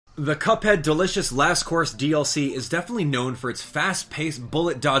The Cuphead Delicious Last Course DLC is definitely known for its fast-paced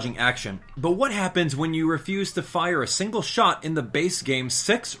bullet-dodging action, but what happens when you refuse to fire a single shot in the base game's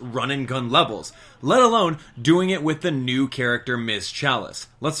 6 run-and-gun levels, let alone doing it with the new character Ms. Chalice?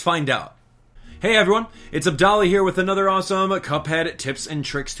 Let's find out. Hey everyone, it's Abdallah here with another awesome Cuphead tips and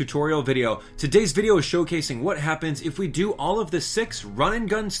tricks tutorial video. Today's video is showcasing what happens if we do all of the 6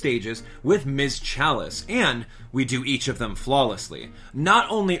 run-and-gun stages with Ms. Chalice, and we do each of them flawlessly. Not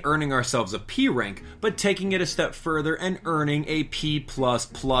only earning ourselves a P rank, but taking it a step further and earning a P++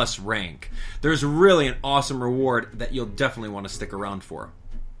 rank. There's really an awesome reward that you'll definitely want to stick around for.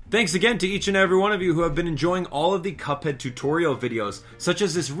 Thanks again to each and every one of you who have been enjoying all of the Cuphead tutorial videos, such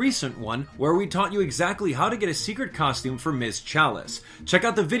as this recent one where we taught you exactly how to get a secret costume for Ms. Chalice. Check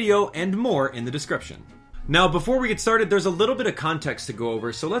out the video and more in the description. Now, before we get started, there's a little bit of context to go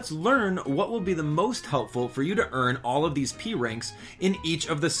over, so let's learn what will be the most helpful for you to earn all of these P ranks in each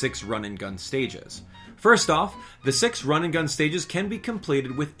of the 6 run-and-gun stages. First off, the 6 run-and-gun stages can be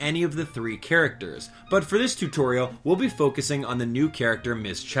completed with any of the 3 characters, but for this tutorial, we'll be focusing on the new character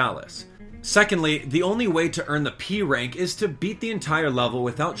Ms. Chalice. Secondly, the only way to earn the P rank is to beat the entire level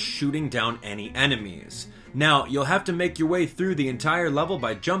without shooting down any enemies. Now, you'll have to make your way through the entire level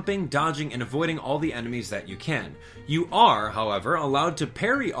by jumping, dodging, and avoiding all the enemies that you can. You are, however, allowed to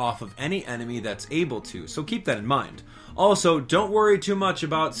parry off of any enemy that's able to, so keep that in mind. Also, don't worry too much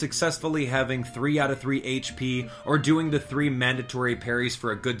about successfully having 3 out of 3 HP or doing the 3 mandatory parries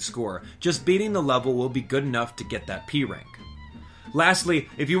for a good score. Just beating the level will be good enough to get that P rank. Lastly,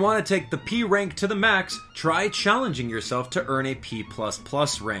 if you want to take the P rank to the max, try challenging yourself to earn a P++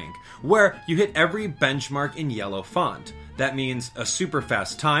 rank, where you hit every benchmark in yellow font. That means a super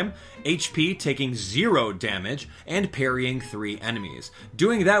fast time, HP taking 0 damage, and parrying 3 enemies.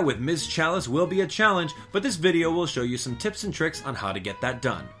 Doing that with Ms. Chalice will be a challenge, but this video will show you some tips and tricks on how to get that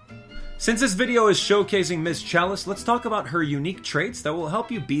done. Since this video is showcasing Ms. Chalice, let's talk about her unique traits that will help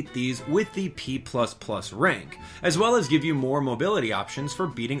you beat these with the P++ rank, as well as give you more mobility options for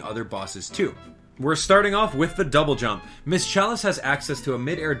beating other bosses too. We're starting off with the double jump. Ms. Chalice has access to a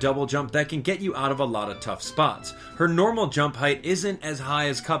mid-air double jump that can get you out of a lot of tough spots. Her normal jump height isn't as high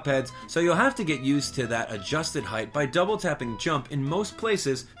as Cuphead's, so you'll have to get used to that adjusted height by double tapping jump in most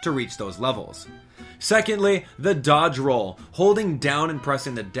places to reach those levels. Secondly, the dodge roll. Holding down and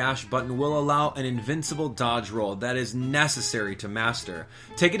pressing the dash button will allow an invincible dodge roll that is necessary to master.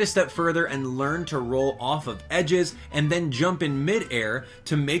 Take it a step further and learn to roll off of edges and then jump in mid-air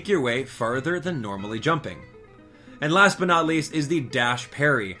to make your way farther than normally jumping. And last but not least is the dash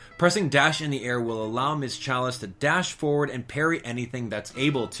parry. Pressing dash in the air will allow Ms. Chalice to dash forward and parry anything that's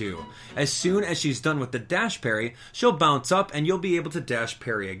able to. As soon as she's done with the dash parry, she'll bounce up and you'll be able to dash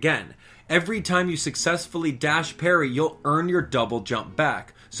parry again. Every time you successfully dash parry, you'll earn your double jump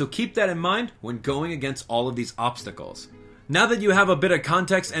back. So keep that in mind when going against all of these obstacles. Now that you have a bit of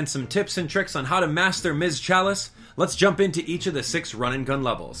context and some tips and tricks on how to master Ms. Chalice, let's jump into each of the 6 run-and-gun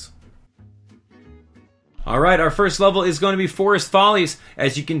levels. Alright, our first level is going to be Forest Follies.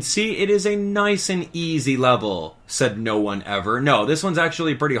 As you can see, it is a nice and easy level, said no one ever. No, this one's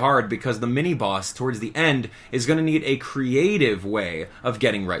actually pretty hard because the mini-boss towards the end is going to need a creative way of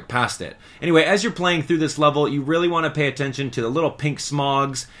getting right past it. Anyway, as you're playing through this level, you really want to pay attention to the little pink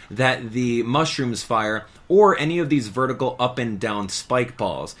smogs that the mushrooms fire, or any of these vertical up and down spike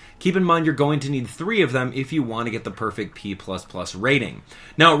balls. Keep in mind you're going to need 3 of them if you want to get the perfect P++ rating.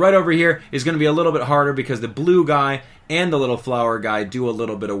 Now, right over here is going to be a little bit harder because the blue guy and the little flower guy do a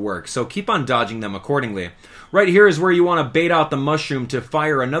little bit of work, so keep on dodging them accordingly. Right here is where you want to bait out the mushroom to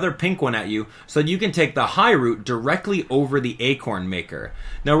fire another pink one at you so that you can take the high route directly over the acorn maker.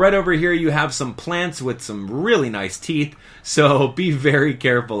 Now right over here you have some plants with some really nice teeth, so be very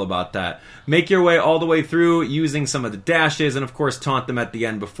careful about that. Make your way all the way through using some of the dashes and of course taunt them at the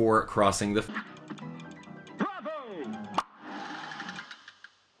end before crossing the...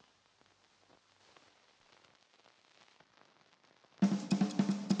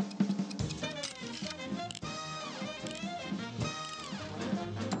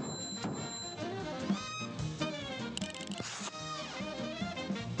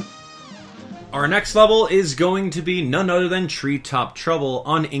 Our next level is going to be none other than Treetop Trouble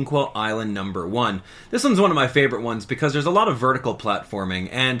on Inkwell Island number 1. This one's one of my favorite ones because there's a lot of vertical platforming,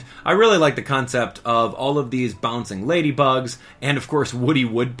 and I really like the concept of all of these bouncing ladybugs, and of course Woody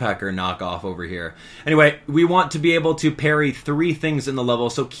Woodpecker knockoff over here. Anyway, we want to be able to parry 3 things in the level,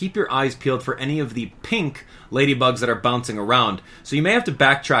 so keep your eyes peeled for any of the pink ladybugs that are bouncing around. So you may have to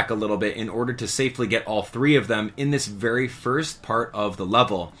backtrack a little bit in order to safely get all 3 of them in this very first part of the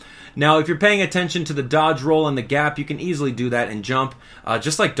level. Now, if you're paying attention to the dodge roll and the gap, you can easily do that and jump,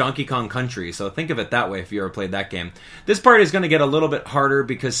 just like Donkey Kong Country. So think of it that way if you ever played that game. This part is going to get a little bit harder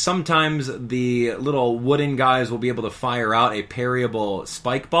because sometimes the little wooden guys will be able to fire out a parryable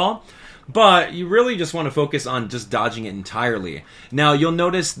spike ball. But you really just want to focus on just dodging it entirely. Now, you'll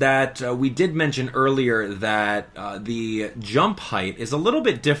notice that we did mention earlier that the jump height is a little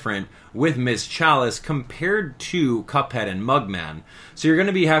bit different with Ms. Chalice compared to Cuphead and Mugman. So you're going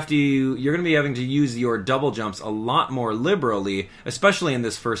to be having to use your double jumps a lot more liberally, especially in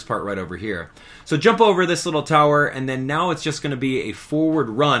this first part right over here. So jump over this little tower, and then now it's just going to be a forward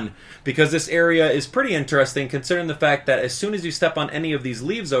run, because this area is pretty interesting considering the fact that as soon as you step on any of these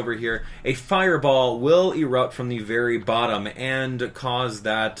leaves over here, a fireball will erupt from the very bottom and cause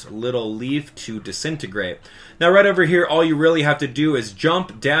that little leaf to disintegrate. Now right over here, all you really have to do is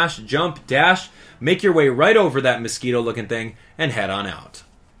jump, dash, make your way right over that mosquito looking thing, and head on out.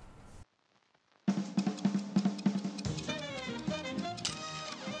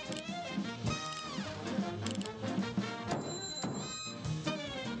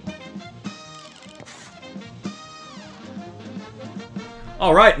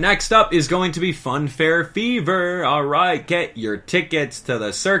 Alright, next up is going to be Funfair Fever. Alright, get your tickets to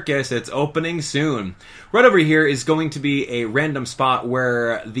the circus. It's opening soon. Right over here is going to be a random spot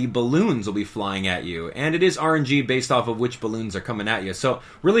where the balloons will be flying at you. And it is RNG based off of which balloons are coming at you. So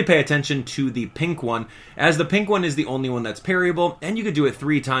really pay attention to the pink one, as the pink one is the only one that's parryable, and you could do it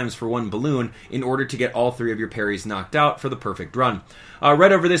 3 times for one balloon in order to get all 3 of your parries knocked out for the perfect run.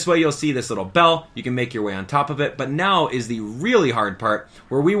 Right over this way, you'll see this little bell. You can make your way on top of it, but now is the really hard part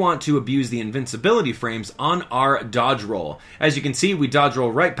where we want to abuse the invincibility frames on our dodge roll. As you can see, we dodge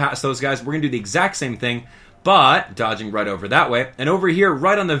roll right past those guys. We're going to do the exact same thing, but dodging right over that way. And over here,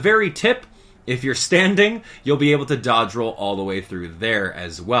 right on the very tip, if you're standing, you'll be able to dodge roll all the way through there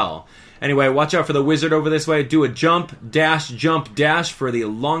as well. Anyway, watch out for the wizard over this way. Do a jump, dash for the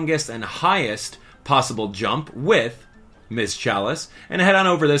longest and highest possible jump with Ms. Chalice, and head on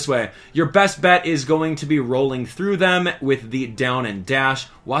over this way. Your best bet is going to be rolling through them with the down and dash.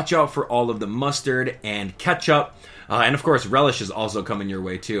 Watch out for all of the mustard and ketchup. And of course, relish is also coming your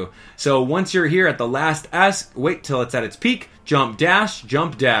way too. So once you're here at the last S, wait till it's at its peak, jump, dash,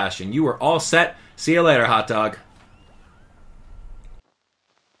 and you are all set. See you later, hot dog.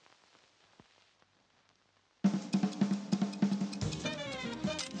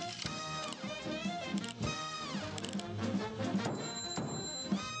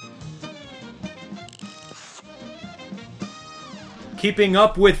 Keeping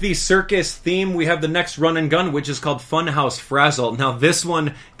up with the circus theme, we have the next run and gun, which is called Funhouse Frazzle. Now, this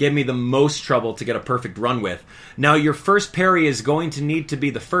one gave me the most trouble to get a perfect run with. Now, your first parry is going to need to be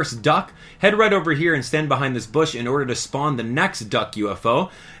the first duck. Head right over here and stand behind this bush in order to spawn the next duck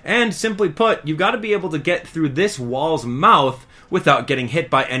UFO. And simply put, you've got to be able to get through this wall's mouth without getting hit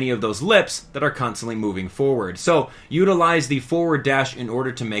by any of those lips that are constantly moving forward. So, utilize the forward dash in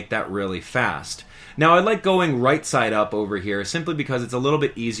order to make that really fast. Now, I like going right side up over here simply because it's a little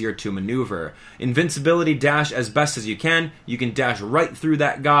bit easier to maneuver. Invincibility dash as best as you can. You can dash right through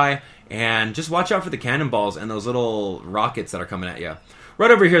that guy, and just watch out for the cannonballs and those little rockets that are coming at you.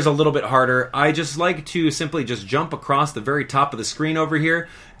 Right over here is a little bit harder. I just like to simply just jump across the very top of the screen over here,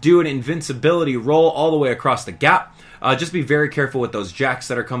 do an invincibility roll all the way across the gap. Just be very careful with those jacks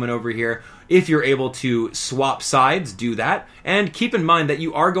that are coming over here. If you're able to swap sides, do that. And keep in mind that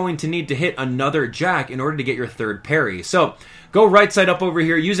you are going to need to hit another jack in order to get your third parry. So, go right side up over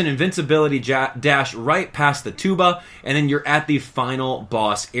here, use an invincibility dash right past the tuba, and then you're at the final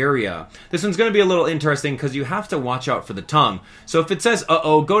boss area. This one's going to be a little interesting because you have to watch out for the tongue. So if it says,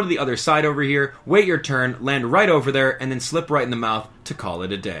 uh-oh, go to the other side over here, wait your turn, land right over there, and then slip right in the mouth to call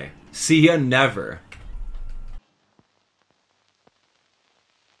it a day. See ya never.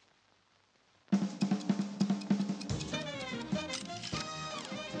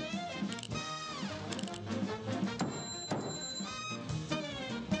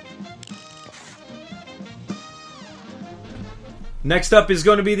 Next up is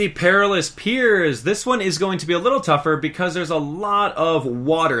going to be the Perilous Piers. This one is going to be a little tougher because there's a lot of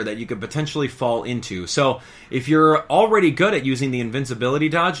water that you could potentially fall into. So if you're already good at using the invincibility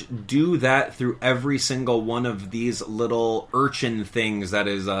dodge, do that through every single one of these little urchin things that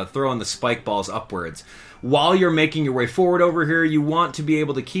is throwing the spike balls upwards. While you're making your way forward over here, you want to be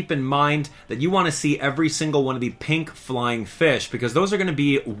able to keep in mind that you want to see every single one of the pink flying fish, because those are going to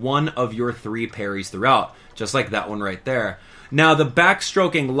be one of your 3 parries throughout, just like that one right there. Now, the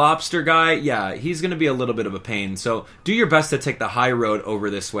backstroking lobster guy, yeah, he's going to be a little bit of a pain, so do your best to take the high road over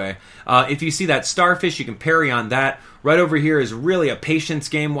this way. If you see that starfish, you can parry on that. Right over here is really a patience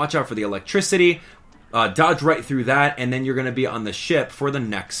game. Watch out for the electricity. Dodge right through that, and then you're going to be on the ship for the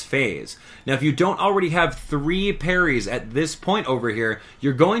next phase. Now, if you don't already have 3 parries at this point over here,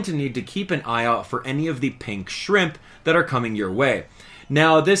 you're going to need to keep an eye out for any of the pink shrimp that are coming your way.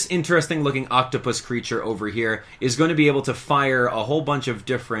 Now, this interesting looking octopus creature over here is going to be able to fire a whole bunch of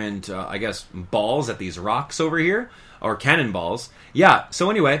different, I guess, balls at these rocks over here. Or cannonballs. Yeah, so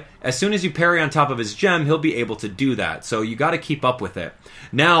anyway, as soon as you parry on top of his gem, he'll be able to do that. So you got to keep up with it.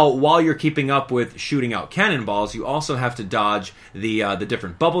 Now, while you're keeping up with shooting out cannonballs, you also have to dodge the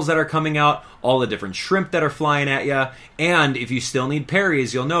different bubbles that are coming out, all the different shrimp that are flying at you, and if you still need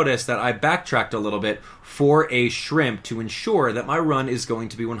parries, you'll notice that I backtracked a little bit for a shrimp to ensure that my run is going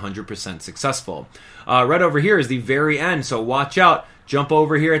to be 100% successful. Right over here is the very end, so watch out. Jump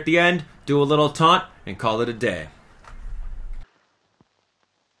over here at the end, do a little taunt, and call it a day.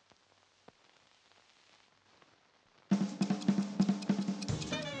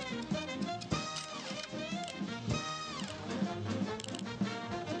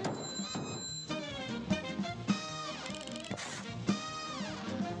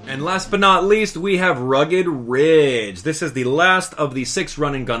 And last but not least, we have Rugged Ridge. This is the last of the 6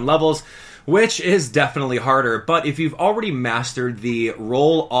 run-and-gun levels, which is definitely harder. But if you've already mastered the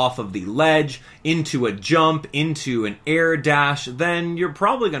roll off of the ledge, into a jump, into an air dash, then you're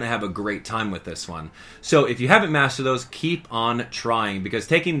probably going to have a great time with this one. So if you haven't mastered those, keep on trying, because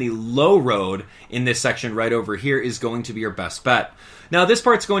taking the low road in this section right over here is going to be your best bet. Now, this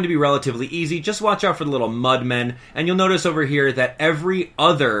part's going to be relatively easy. Just watch out for the little mudmen, and you'll notice over here that every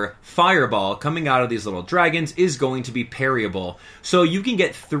other fireball coming out of these little dragons is going to be parryable. So you can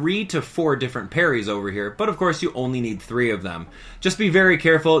get 3 to 4 different parries over here, but of course you only need 3 of them. Just be very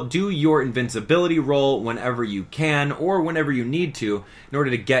careful. Do your invincibility roll whenever you can, or whenever you need to, in order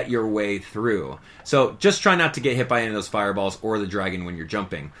to get your way through. So just try not to get hit by any of those fireballs or the dragon when you're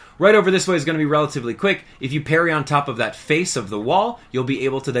jumping. Right over this way is going to be relatively quick. If you parry on top of that face of the wall, you'll be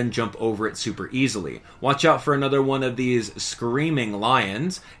able to then jump over it super easily. Watch out for another one of these screaming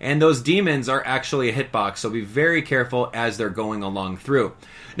lions, and those demons are actually a hitbox, so be very careful as they're going along through.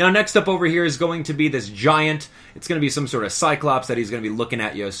 Now, next up over here is going to be this giant. It's going to be some sort of cyclops that he's going to be looking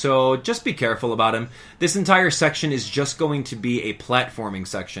at you, so just be careful about him. This entire section is just going to be a platforming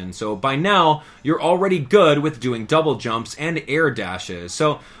section, so by now, you're already good with doing double jumps and air dashes,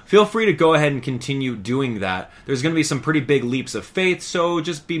 so feel free to go ahead and continue doing that. There's going to be some pretty big leaps of faith, so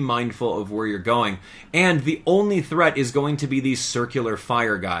just be mindful of where you're going. And the only threat is going to be these circular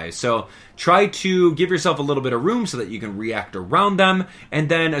fire guys, so try to give yourself a little bit of room so that you can react around them, and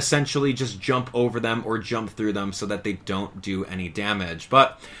then essentially just jump over them or jump through them so that they don't do any damage.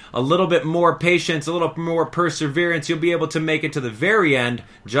 But a little bit more patience, a little more perseverance, you'll be able to make it to the very end,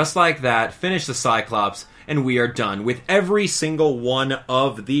 just like that, finish the Cyclops, and we are done with every single one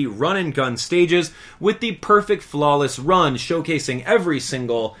of the run-and-gun stages with the perfect flawless run, showcasing every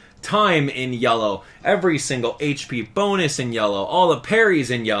single time in yellow, every single HP bonus in yellow, all the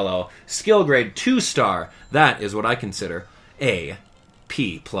parries in yellow, skill grade 2-star. That is what I consider a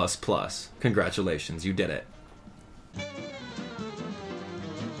P++. Congratulations, you did it.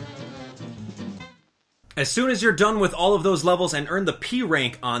 As soon as you're done with all of those levels and earn the P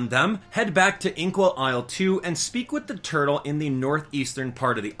rank on them, head back to Inkwell Isle 2 and speak with the turtle in the northeastern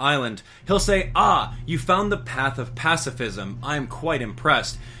part of the island. He'll say, "Ah, you found the path of pacifism. I am quite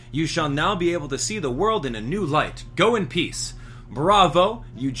impressed. You shall now be able to see the world in a new light. Go in peace." Bravo!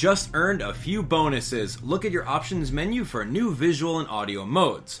 You just earned a few bonuses. Look at your options menu for new visual and audio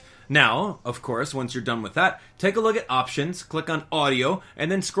modes. Now, of course, once you're done with that, take a look at options, click on audio,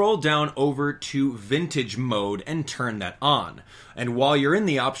 and then scroll down over to vintage mode and turn that on. And while you're in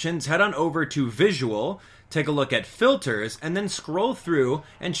the options, head on over to visual, take a look at filters, and then scroll through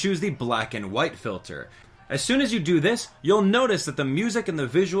and choose the black and white filter. As soon as you do this, you'll notice that the music and the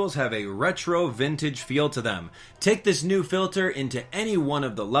visuals have a retro vintage feel to them. Take this new filter into any one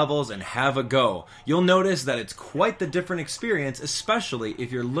of the levels and have a go. You'll notice that it's quite the different experience, especially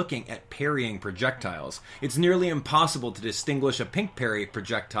if you're looking at parrying projectiles. It's nearly impossible to distinguish a pink parry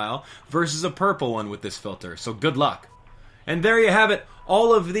projectile versus a purple one with this filter, so good luck. And there you have it.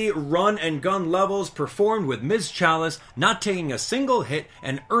 all of the run and gun levels performed with Ms. Chalice, not taking a single hit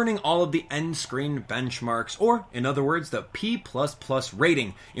and earning all of the end screen benchmarks, or in other words, the P++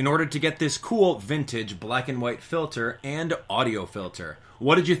 rating, in order to get this cool vintage black and white filter and audio filter.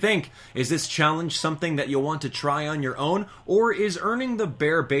 What did you think? Is this challenge something that you'll want to try on your own, or is earning the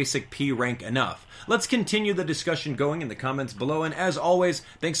bare basic P rank enough? Let's continue the discussion going in the comments below, and as always,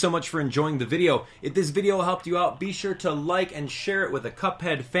 thanks so much for enjoying the video. If this video helped you out, be sure to like and share it with a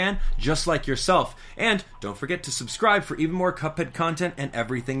Cuphead fan just like yourself. And don't forget to subscribe for even more Cuphead content and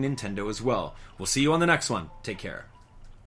everything Nintendo as well. We'll see you on the next one. Take care.